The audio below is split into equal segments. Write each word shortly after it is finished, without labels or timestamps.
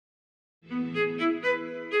Hi,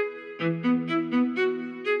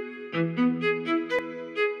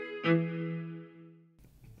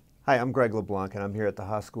 I'm Greg LeBlanc, and I'm here at the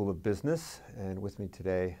Haas School of Business. And with me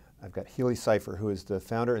today, I've got Healey Cypher, who is the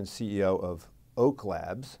founder and CEO of Oak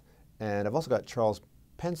Labs. And I've also got Charles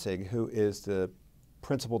Pensig, who is the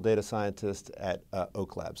principal data scientist at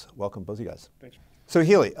Oak Labs. Welcome, both of you guys. Thanks. So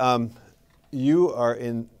Healey, you are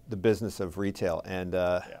in the business of retail, and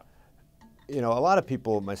you know, a lot of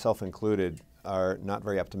people, myself included, are not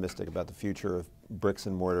very optimistic about the future of bricks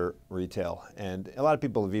and mortar retail. And a lot of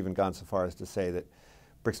people have even gone so far as to say that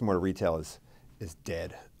bricks and mortar retail is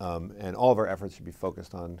dead, and all of our efforts should be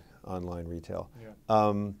focused on online retail. Yeah.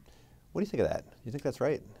 What do you think of that? Do you think that's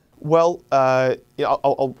right? Well, I'll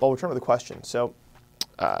return to the question. So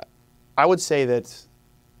I would say that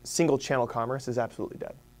single channel commerce is absolutely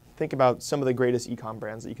dead. Think about some of the greatest e-com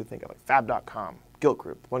brands that you could think of, like Fab.com, Gilt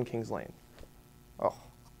Group, One Kings Lane. Oh,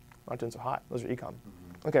 not doing so hot. Those are e-com.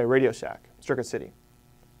 Mm-hmm. Okay, Radio Shack, Circuit City.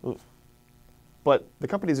 Oof. But the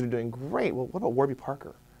companies that are doing great, well, what about Warby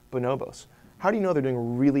Parker, Bonobos? How do you know they're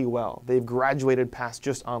doing really well? They've graduated past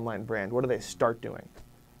just online brand. What do they start doing?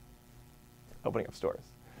 Opening up stores.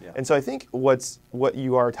 Yeah. And so I think what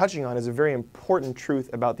you are touching on is a very important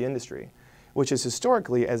truth about the industry, which is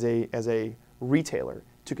historically, as a retailer,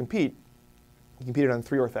 to compete, you competed on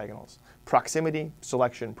three orthogonals: proximity,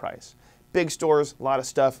 selection, price. Big stores, a lot of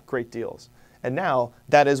stuff, great deals. And now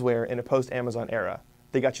that is where, in a post-Amazon era,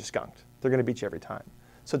 they got you skunked. They're going to beat you every time.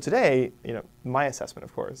 So today, you know, my assessment,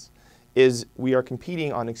 of course, is we are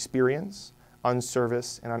competing on experience, on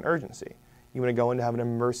service, and on urgency. You want to go in to have an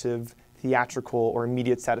immersive, theatrical, or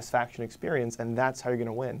immediate satisfaction experience, and that's how you're going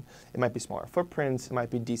to win. It might be smaller footprints, it might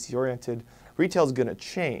be DC-oriented. Retail is going to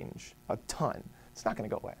change a ton. It's not going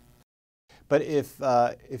to go away. But if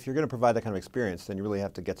you're going to provide that kind of experience, then you really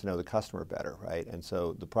have to get to know the customer better, right? And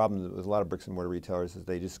so the problem with a lot of bricks and mortar retailers is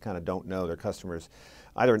they just kind of don't know their customers,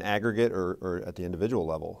 either in aggregate or at the individual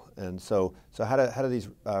level. And so how do these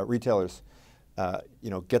retailers, you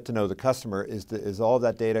know, get to know the customer? Is all of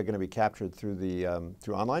that data going to be captured through the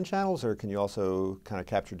through online channels, or can you also kind of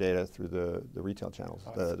capture data through the retail channels,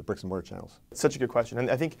 the bricks and mortar channels? Such a good question,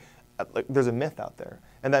 and I think there's a myth out there,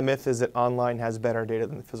 and that myth is that online has better data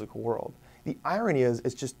than the physical world. The irony is,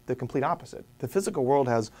 it's just the complete opposite. The physical world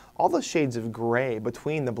has all the shades of gray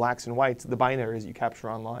between the blacks and whites, the binaries you capture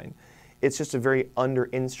online. It's just a very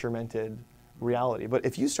under-instrumented reality. But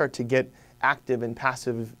if you start to get active and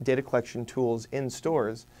passive data collection tools in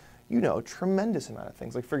stores, you know a tremendous amount of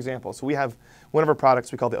things. Like, for example, so we have one of our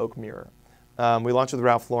products we call the Oak Mirror. We launched with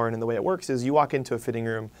Ralph Lauren, and the way it works is you walk into a fitting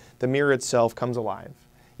room, the mirror itself comes alive.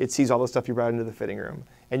 It sees all the stuff you brought into the fitting room,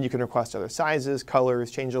 and you can request other sizes, colors,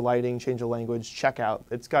 change the lighting, change the language, checkout.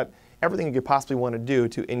 It's got everything you could possibly want to do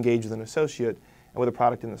to engage with an associate and with a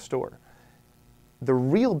product in the store. The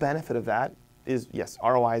real benefit of that is, yes,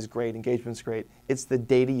 ROI is great, engagement's great. It's the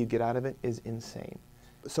data you get out of it is insane.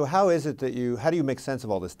 So how is it that how do you make sense of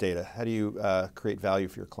all this data? How do you create value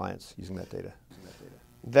for your clients using that data?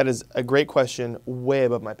 That is a great question, way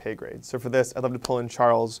above my pay grade. So for this, I'd love to pull in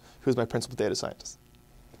Charles, who's my principal data scientist.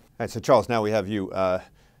 All right, so Charles, now we have you.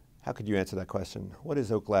 How could you answer that question? What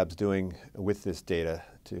is Oak Labs doing with this data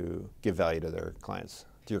to give value to their clients,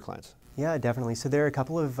 to your clients? Yeah, definitely. So there are a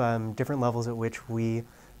couple of different levels at which we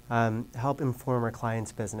help inform our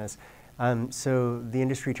clients' business. So the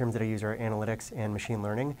industry terms that I use are analytics and machine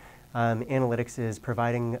learning. Analytics is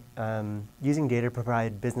providing, using data to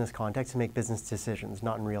provide business context to make business decisions,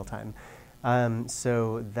 not in real time.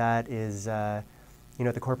 So that is, you know,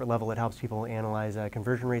 at the corporate level, it helps people analyze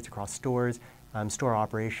conversion rates across stores, store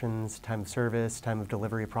operations, time of service, time of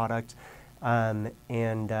delivery of product,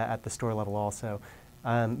 and at the store level also.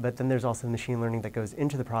 But then there's also machine learning that goes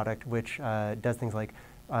into the product, which does things like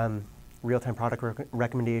real-time product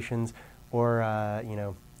recommendations, or you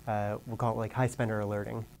know, we'll call it like high spender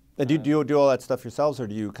alerting. And do you do all that stuff yourselves, or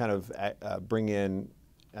do you kind of bring in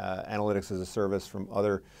analytics as a service from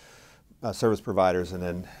other service providers, and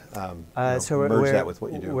then merge that with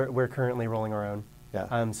what you do? We're currently rolling our own.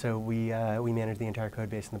 Yeah. So we manage the entire code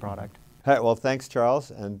base in the product. All right. Well, thanks,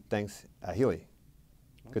 Charles, and thanks, Healey.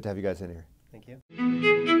 Good to have you guys in here. Thank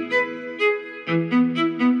you.